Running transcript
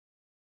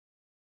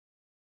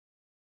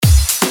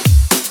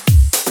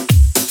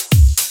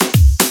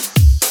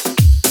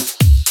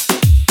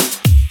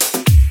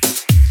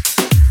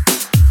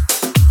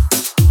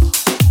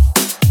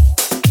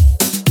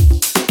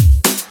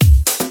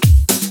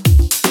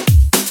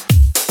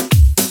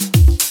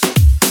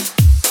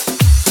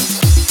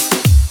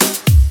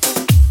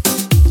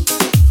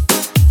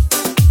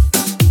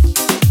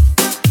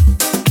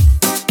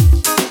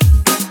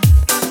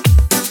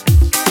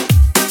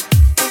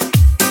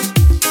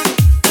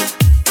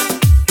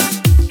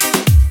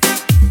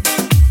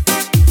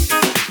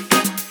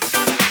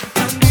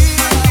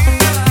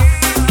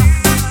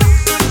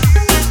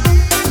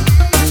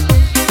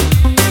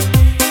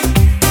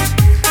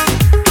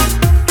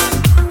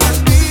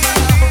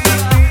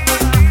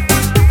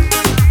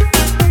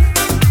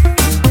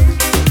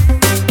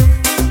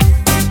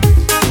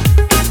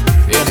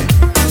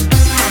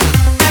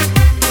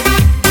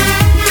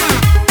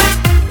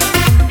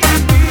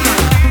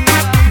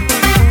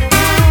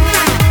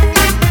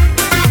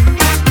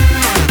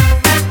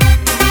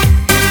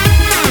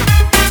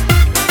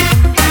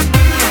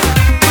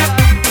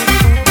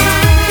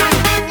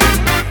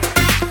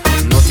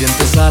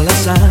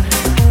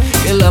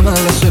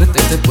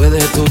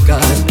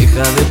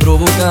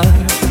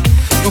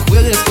No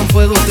juegues con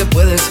fuego, te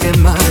puedes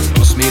quemar.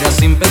 Nos miras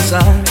sin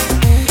pensar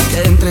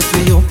que entre tú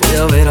y yo puede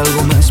haber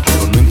algo más,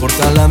 pero no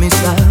importa la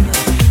amistad.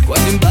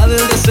 Cuando invade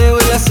el deseo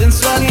y la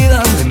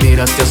sensualidad, me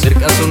miras, te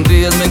acercas,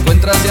 sonríes, me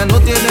encuentras, ya no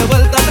tiene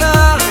vuelta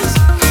atrás.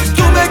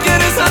 Tú me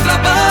quieres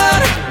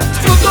atrapar,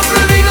 fruto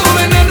prohibido,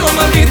 veneno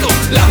maldito,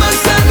 la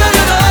manzana de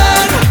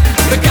Adán.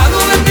 Pecado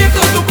bendito,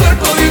 tu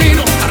cuerpo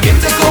divino,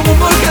 ardiente como un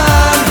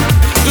volcán.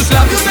 Tus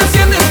labios me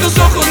encienden, tus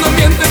ojos no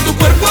mienten, tu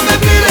cuerpo me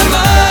pide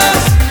más.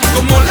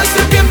 Como la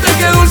serpiente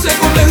que dulce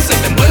convence,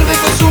 te envuelve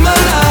con su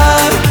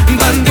maldad.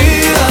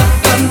 Bandida,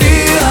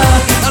 bandida,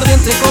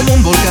 ardiente como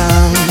un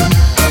volcán.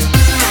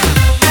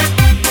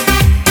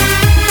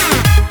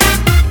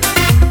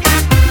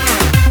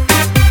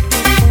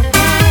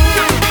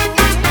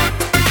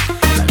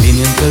 La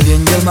línea entre el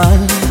bien y el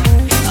mal,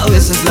 a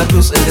veces la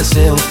cruz, el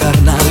deseo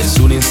carnal, es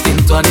un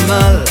instinto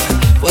animal.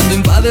 Cuando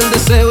invade el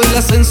deseo y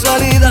la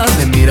sensualidad,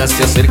 me miras,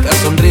 te acercas,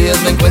 sonríes,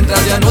 me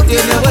encuentras, ya no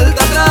tiene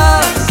vuelta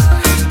atrás.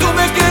 Tú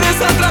me quieres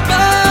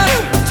atrapar,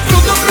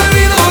 fruto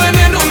prohibido,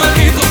 veneno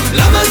maldito,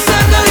 la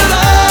manzana de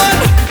Adán.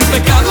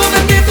 Pecado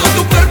bendito,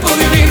 tu cuerpo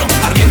divino,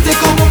 ardiente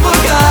como un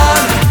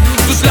volcán.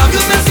 Tus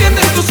labios me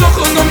encienden, tus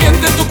ojos no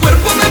mienten, tu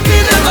cuerpo me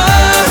pide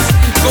más.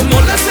 Como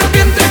la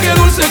serpiente que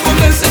dulce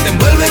convence, te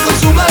envuelve con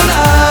su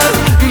maldad.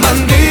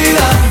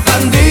 Bandida,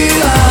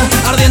 bandida,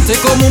 ardiente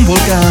como un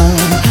volcán.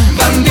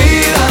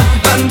 Bandida,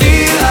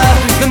 bandida,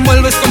 me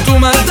envuelves con tu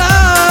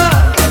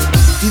maldad.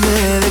 Y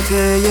me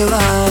dejé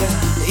llevar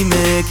y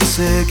me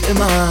quise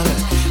quemar,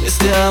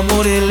 este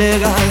amor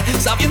ilegal,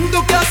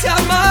 sabiendo que hace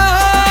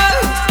mal.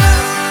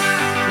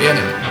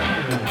 Viene.